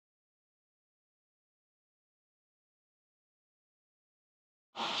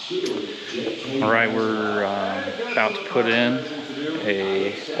Alright, we're about to put in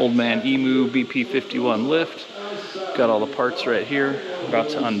a Old Man OME BP51 lift. Got all the parts right here, about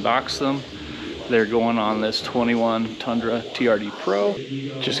to unbox them. They're going on this 21 Tundra TRD Pro.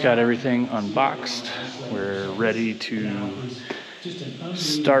 Just got everything unboxed. We're ready to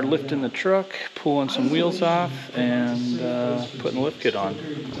start lifting the truck, pulling some wheels off, and putting the lift kit on.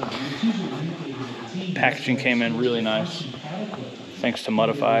 Packaging came in really nice. Thanks to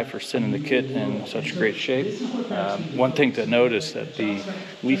Mudify for sending the kit in such great shape. One thing to note is that the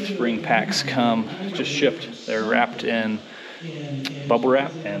leaf spring packs come just shipped. They're wrapped in bubble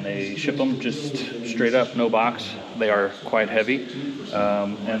wrap and they ship them just straight up, no box. They are quite heavy.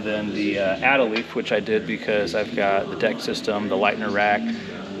 And then the add-a-leaf, which I did because I've got the deck system, the lightener rack,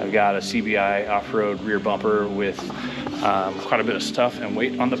 I've got a CBI off-road rear bumper with quite a bit of stuff and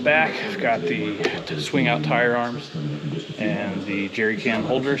weight on the back. I've got the swing out tire arms and the jerry can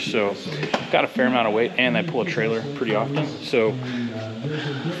holders, so I've got a fair amount of weight, and I pull a trailer pretty often. So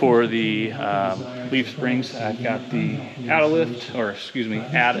for the leaf springs, I've got the add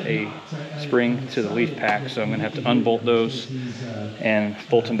a spring to the leaf pack, so I'm going to have to unbolt those and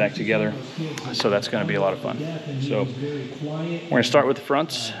bolt them back together. So that's going to be a lot of fun. So we're going to start with the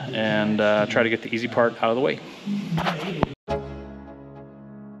fronts and try to get the easy part out of the way.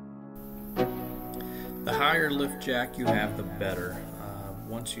 The higher lift jack you have, the better.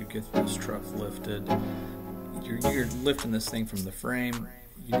 Once you get this truck lifted, you're lifting this thing from the frame.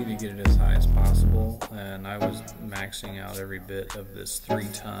 You need to get it as high as possible, and I was maxing out every bit of this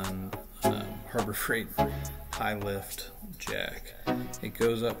 3-ton Harbor Freight high lift jack. It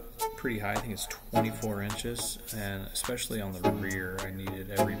goes up pretty high. I think it's 24 inches, and especially on the rear, I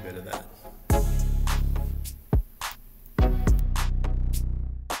needed every bit of that.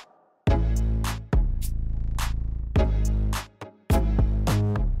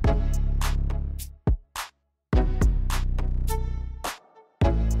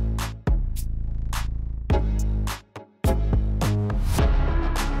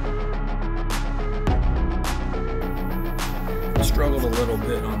 Struggled a little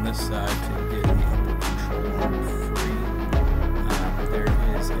bit on this side to get the upper control arm free. There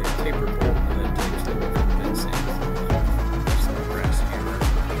is a taper bolt that takes a little convincing. Some brass hammer.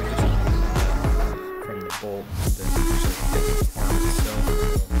 We just remove that from the bolt, and then you just get the arm itself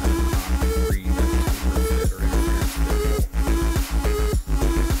will free that taper bit or interference bit.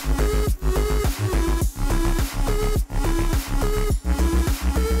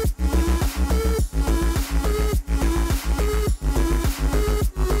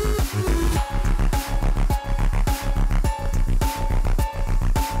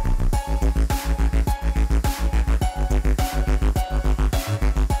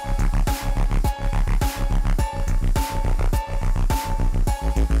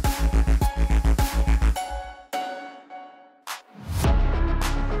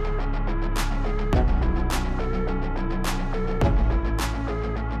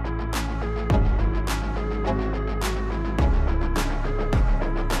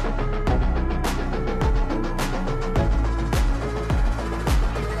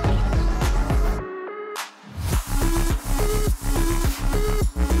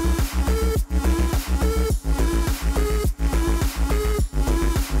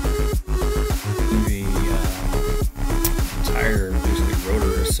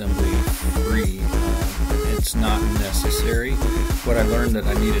 Assembly free. It's not necessary. What I learned that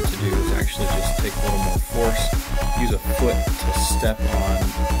I needed to do is actually just take a little more force, use a foot to step on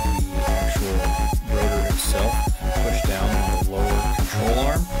the actual rotor itself and push down on the lower control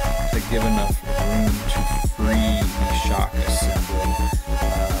arm to give enough room to free the shock assembly.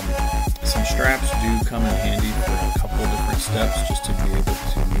 Some straps do come in handy for a couple different steps just to be able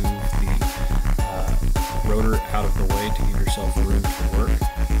to move the rotor out of the way to give yourself room to work.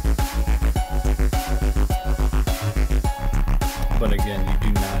 But again, you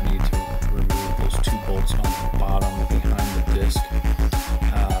do not need to remove those 2 bolts on the bottom behind the disc.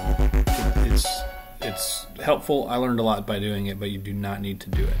 It's helpful. I learned a lot by doing it, but you do not need to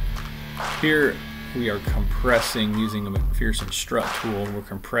do it. Here we are compressing using a McPherson strut tool. We're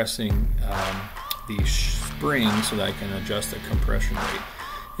compressing the spring so that I can adjust the compression rate.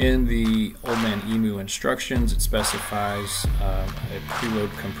 In the Old Man OME instructions, it specifies a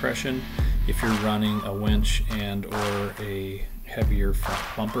preload compression if you're running a winch and or a heavier front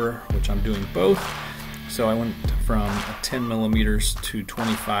bumper, which I'm doing both. So I went from 10 millimeters to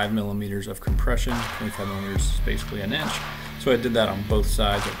 25 millimeters of compression. 25 millimeters is basically an inch. So I did that on both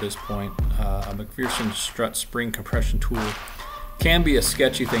sides at this point. A McPherson strut spring compression tool Can be a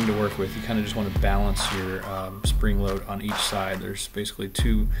sketchy thing to work with. You kind of just want to balance your spring load on each side. There's basically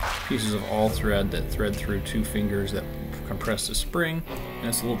two pieces of all thread that thread through two fingers that compress the spring, and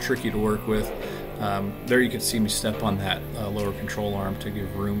it's a little tricky to work with. There you can see me step on that lower control arm to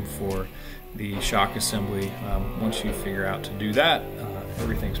give room for the shock assembly. Once you figure out to do that,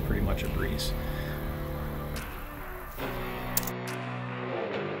 everything's pretty much a breeze.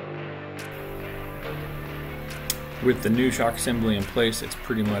 With the new shock assembly in place, it's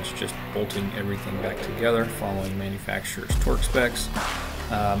pretty much just bolting everything back together, following manufacturer's torque specs.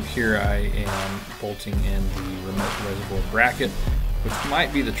 Here I am bolting in the remote reservoir bracket, which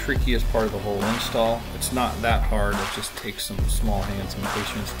might be the trickiest part of the whole install. It's not that hard, it just takes some small hands and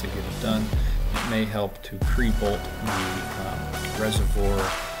patience to get it done. It may help to pre-bolt the reservoir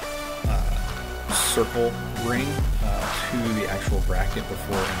circle ring to the actual bracket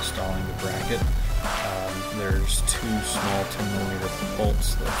before installing the bracket. There's two small 10mm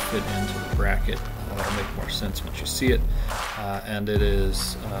bolts that fit into the bracket. That'll make more sense once you see it. And it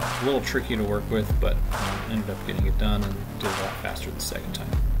is a little tricky to work with, but ended up getting it done and did it a lot faster the second time.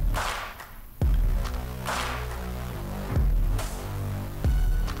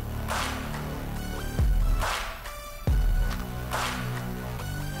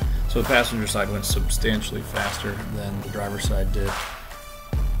 So the passenger side went substantially faster than the driver's side did.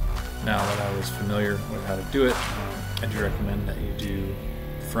 Now that I was familiar with how to do it, I do recommend that you do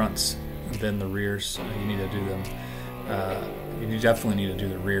fronts, then the rears. You need to do them. You definitely need to do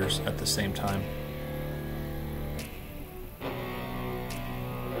the rears at the same time.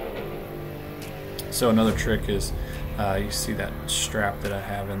 So another trick is, you see that strap that I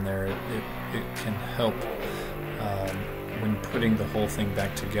have in there. It can help when putting the whole thing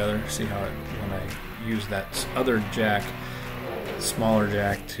back together. See how when I use that other jack, smaller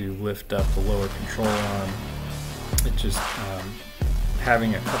jack, to lift up the lower control arm, it just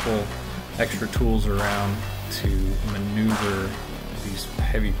having a couple extra tools around to maneuver these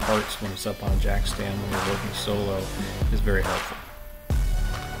heavy parts when it's up on a jack stand when you're working solo is very helpful.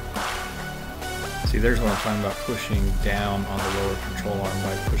 See, there's what I'm talking about, pushing down on the lower control arm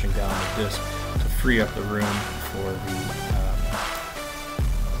by pushing down the disc to free up the room for the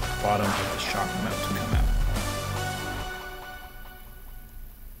bottom of the shock mount to come out.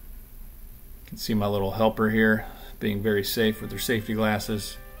 You can see my little helper here being very safe with their safety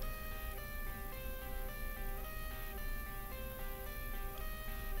glasses.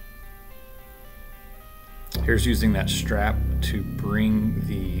 Here's using that strap to bring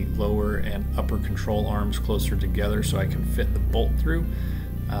the lower and upper control arms closer together so I can fit the bolt through.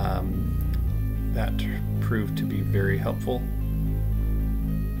 That proved to be very helpful.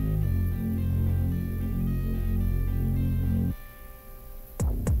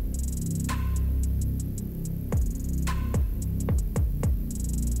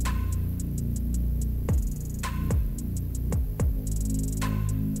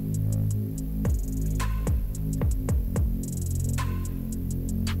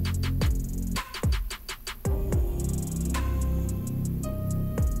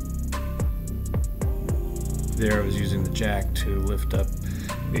 There I was using the jack to lift up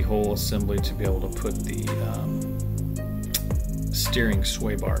the whole assembly to be able to put the steering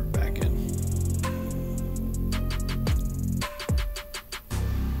sway bar back in.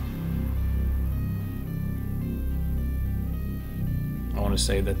 I want to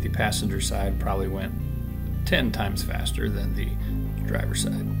say that the passenger side probably went 10 times faster than the driver's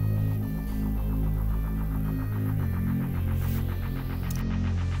side.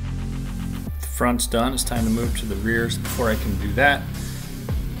 Front's done, it's time to move to the rears. Before I can do that,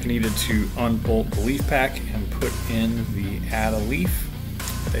 I needed to unbolt the leaf pack and put in the add a leaf.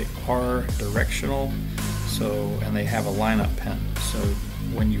 They are directional, and they have a lineup pin. So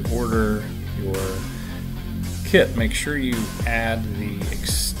when you order your kit, make sure you add the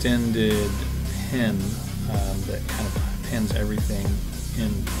extended pin that kind of pins everything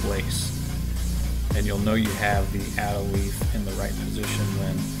in place. And you'll know you have the add a leaf in the right position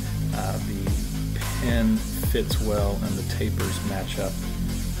when the pin fits well and the tapers match up.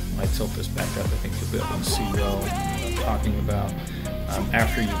 When I tilt this back up, I think you'll be able to see well what I'm talking about.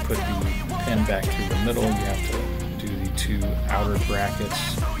 After you put the pin back through the middle, you have to do the two outer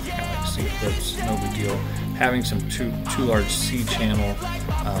brackets, kind of like C-clips, no big deal. Having some too large C-channel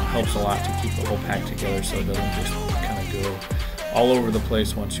helps a lot to keep the whole pack together so it doesn't just kind of go all over the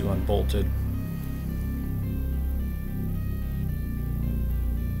place once you unbolt it.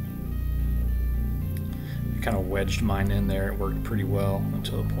 Kind of wedged mine in there. It worked pretty well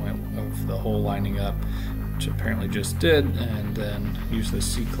until the point of the hole lining up, which apparently just did, and then use the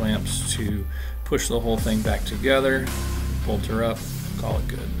C-clamps to push the whole thing back together. bolt her up, call it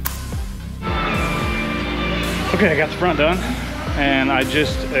good. Okay, I got the front done, and I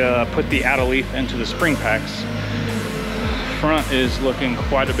just put the add leaf into the spring packs. Front is looking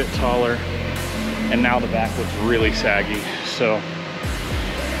quite a bit taller, and now the back looks really saggy. So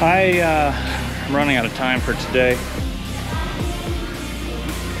I'm running out of time for today.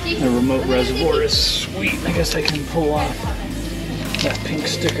 The remote reservoir is sweet. I guess I can pull off that pink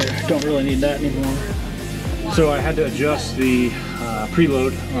sticker. Don't really need that anymore. So I had to adjust the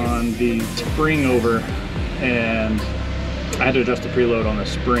preload on the spring over, and I had to adjust the preload on the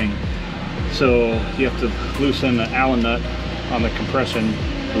spring. So you have to loosen the Allen nut on the compression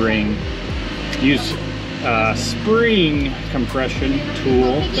ring. Use a spring compression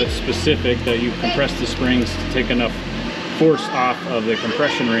tool that's specific, that you compress the springs to take enough force off of the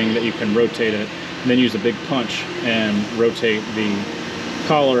compression ring that you can rotate it, and then use a big punch and rotate the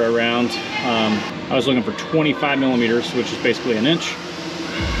collar around. I was looking for 25 millimeters, which is basically an inch.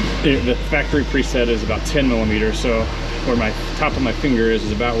 The factory preset is about 10 millimeters, so where my top of my finger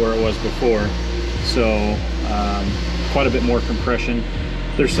is about where it was before. So quite a bit more compression.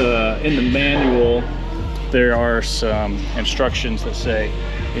 There's in the manual, there are some instructions that say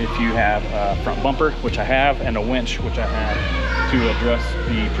if you have a front bumper, which I have, and a winch, which I have, to address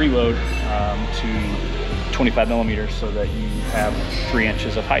the preload to 25 millimeters so that you have 3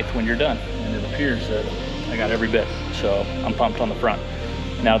 inches of height when you're done. And it appears that I got every bit, so I'm pumped on the front.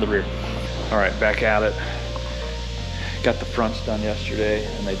 Now the rear. All right, back at it. Got the fronts done yesterday,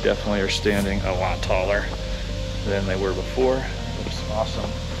 and they definitely are standing a lot taller than they were before. It looks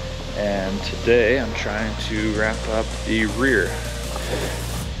awesome. And today I'm trying to wrap up the rear.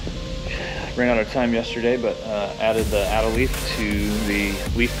 Ran out of time yesterday, but added the add leaf to the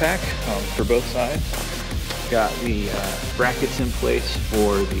leaf pack for both sides. Got the brackets in place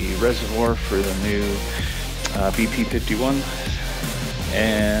for the reservoir for the new BP51.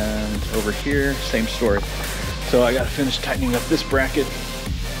 And over here, same story. So I got to finish tightening up this bracket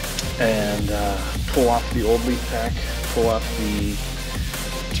and pull off the old leaf pack, pull off the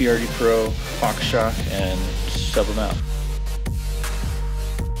TRD Pro box shock, and sub them out.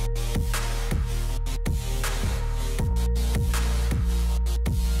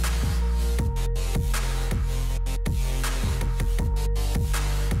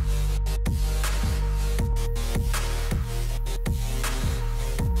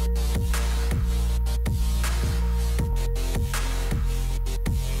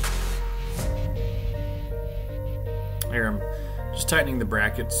 Here I'm just tightening the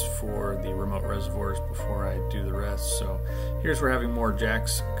brackets for the remote reservoirs before I do the rest. So here's where having more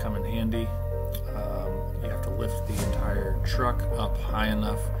jacks come in handy. You have to lift the entire truck up high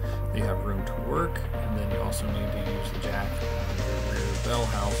enough that you have room to work, and then you also need to use the jack on your rear bell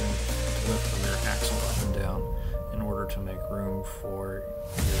housing to lift the rear axle up and down in order to make room for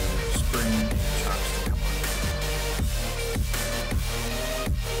your spring and shocks to come on.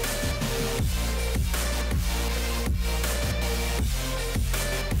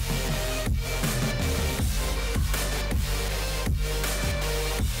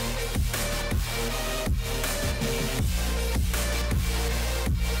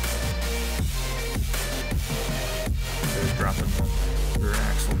 Dropping the rear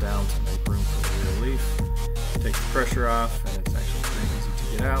axle down to make room for the rear leaf. Take the pressure off, and it's actually pretty easy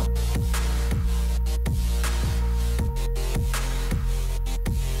to get out.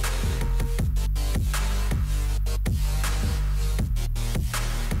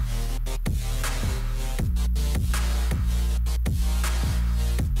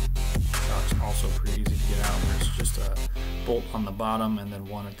 Shock's also pretty easy to get out. There's just a bolt on the bottom and then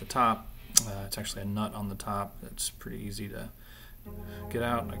one at the top. It's actually a nut on the top that's pretty easy to get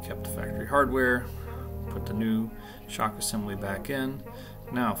out. I kept the factory hardware, put the new shock assembly back in.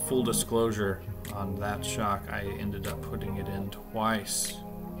 Now, full disclosure on that shock, I ended up putting it in twice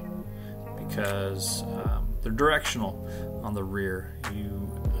because they're directional on the rear.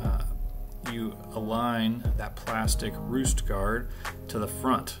 You align that plastic roost guard to the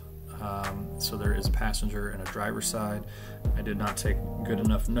front. So there is a passenger and a driver's side. I did not take good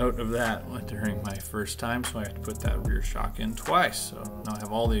enough note of that during my first time, so I had to put that rear shock in twice. So now I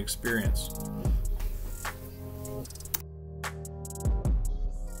have all the experience.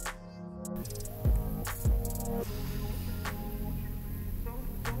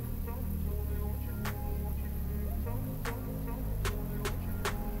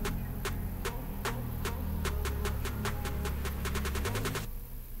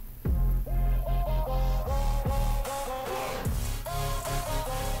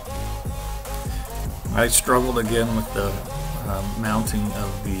 I struggled again with the mounting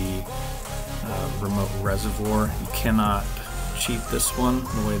of the remote reservoir. You cannot cheat this one.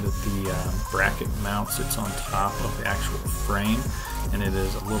 The way that the bracket mounts, it's on top of the actual frame, and it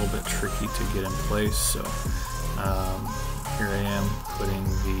is a little bit tricky to get in place. So here I am putting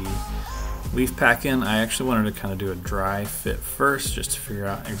the leaf pack in. I actually wanted to kind of do a dry fit first, just to figure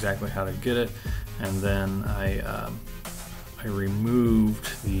out exactly how to get it, and then I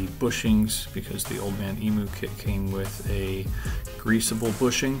removed the bushings because the Old Man Emu kit came with a greasable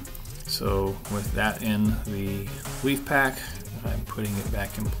bushing. So with that in the leaf pack, I'm putting it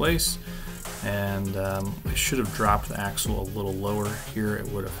back in place, and I should have dropped the axle a little lower here. It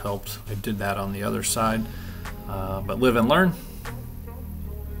would have helped. I did that on the other side, but live and learn.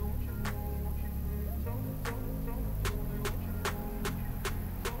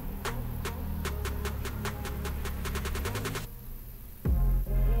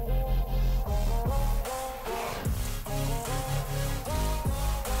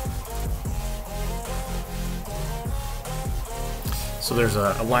 So there's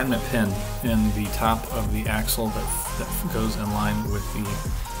a alignment pin in the top of the axle that goes in line with the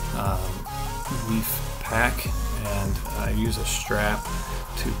leaf pack, and I use a strap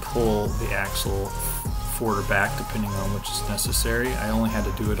to pull the axle forward or back depending on which is necessary. I only had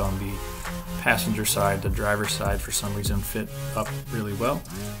to do it on the passenger side. The driver's side for some reason fit up really well.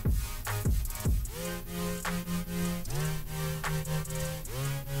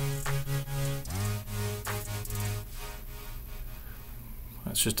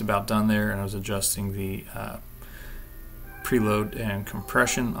 It's just about done there, and I was adjusting the preload and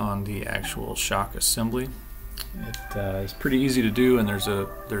compression on the actual shock assembly. It is pretty easy to do, and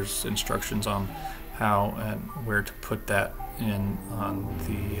there's instructions on how and where to put that in on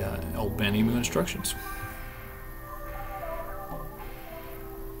the Old Man Emu instructions.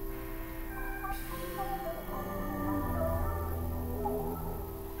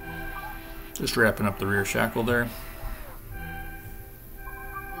 Just wrapping up the rear shackle there.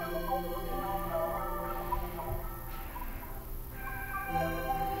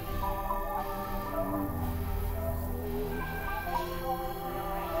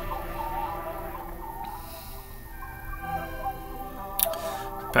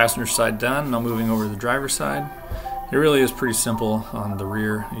 Passenger side done. Now moving over to the driver's side. It really is pretty simple on the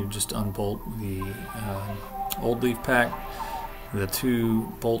rear. You just unbolt the old leaf pack, the two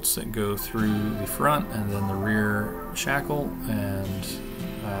bolts that go through the front, and then the rear shackle, and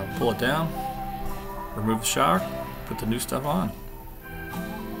pull it down, remove the shock, put the new stuff on.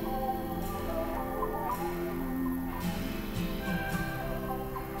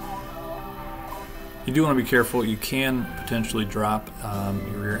 You do want to be careful. You can potentially drop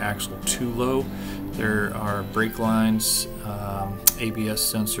your rear axle too low. There are brake lines, ABS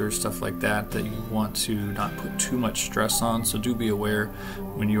sensors, stuff like that you want to not put too much stress on. So do be aware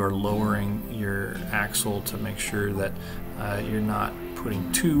when you are lowering your axle to make sure that you're not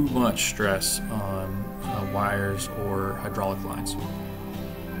putting too much stress on wires or hydraulic lines.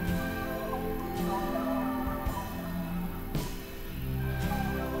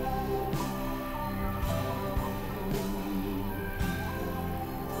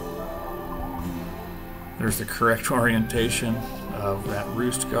 There's the correct orientation of that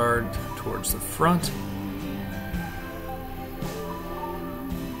roost guard towards the front.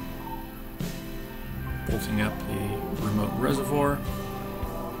 Bolting up the remote reservoir.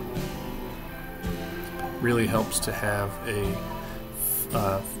 Really helps to have a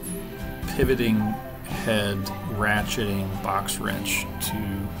pivoting head ratcheting box wrench to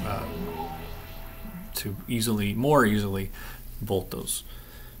more easily bolt those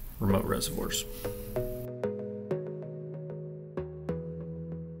remote reservoirs.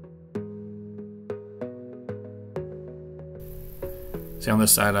 See, on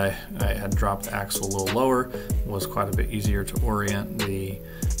this side I had dropped the axle a little lower. It was quite a bit easier to orient the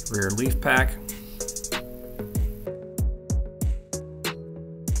rear leaf pack.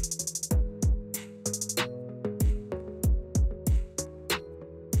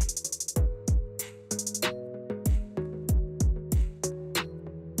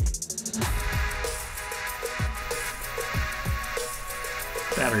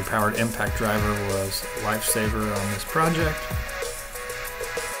 Battery-powered impact driver was a lifesaver on this project.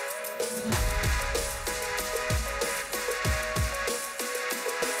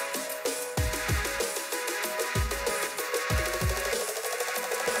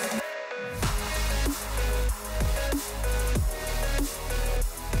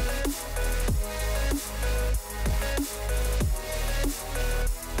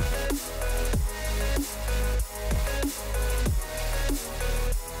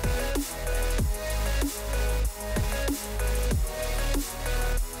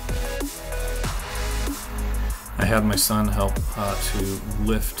 had my son help to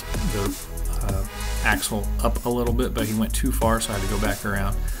lift the axle up a little bit, but he went too far, so I had to go back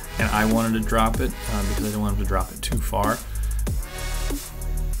around. And I wanted to drop it because I didn't want him to drop it too far.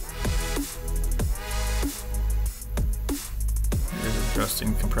 Here's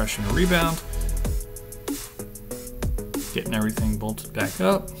adjusting compression and rebound. Getting everything bolted back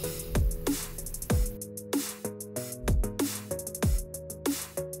up.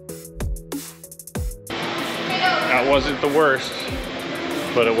 That wasn't the worst,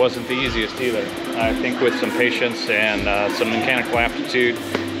 but it wasn't the easiest either. I think with some patience and some mechanical aptitude,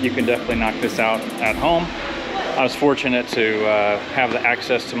 you can definitely knock this out at home. I was fortunate to have the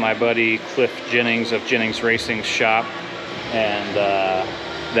access to my buddy Cliff Jennings of Jennings Racing's shop, and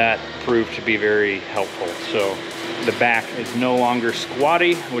that proved to be very helpful. So the back is no longer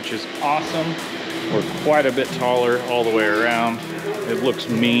squatty, which is awesome. We're quite a bit taller all the way around. It looks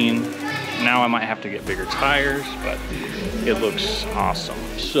mean. Now I might have to get bigger tires, but it looks awesome.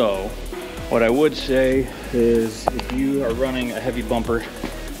 So what I would say is if you are running a heavy bumper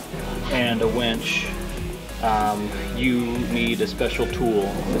and a winch, you need a special tool.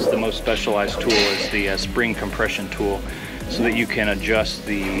 It's the most specialized tool is the spring compression tool, so that you can adjust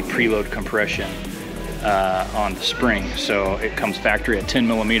the preload compression on the spring. So it comes factory at 10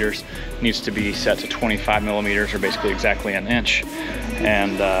 millimeters, needs to be set to 25 millimeters, or basically exactly an inch.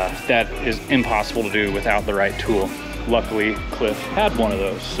 And that is impossible to do without the right tool. Luckily, Cliff had one of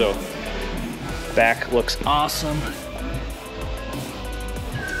those. So back looks awesome.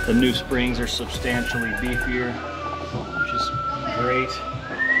 The new springs are substantially beefier, which is great.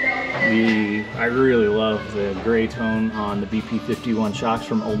 I really love the gray tone on the BP51 shocks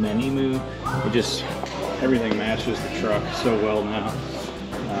from OME. It just, everything matches the truck so well now.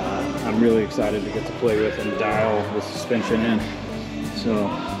 I'm really excited to get to play with and dial the suspension in. So,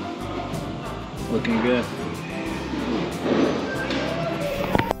 looking good.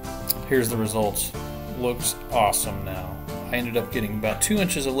 Here's the results. Looks awesome now. I ended up getting about 2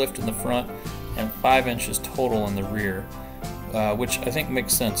 inches of lift in the front and 5 inches total in the rear, which I think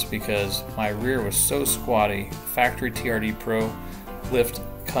makes sense because my rear was so squatty. Factory TRD Pro lift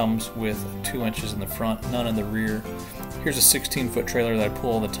comes with 2 inches in the front, none in the rear. Here's a 16-foot trailer that I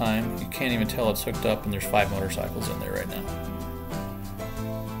pull all the time. You can't even tell it's hooked up, and there's 5 motorcycles in there right now.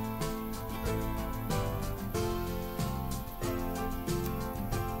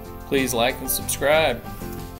 Please like and subscribe.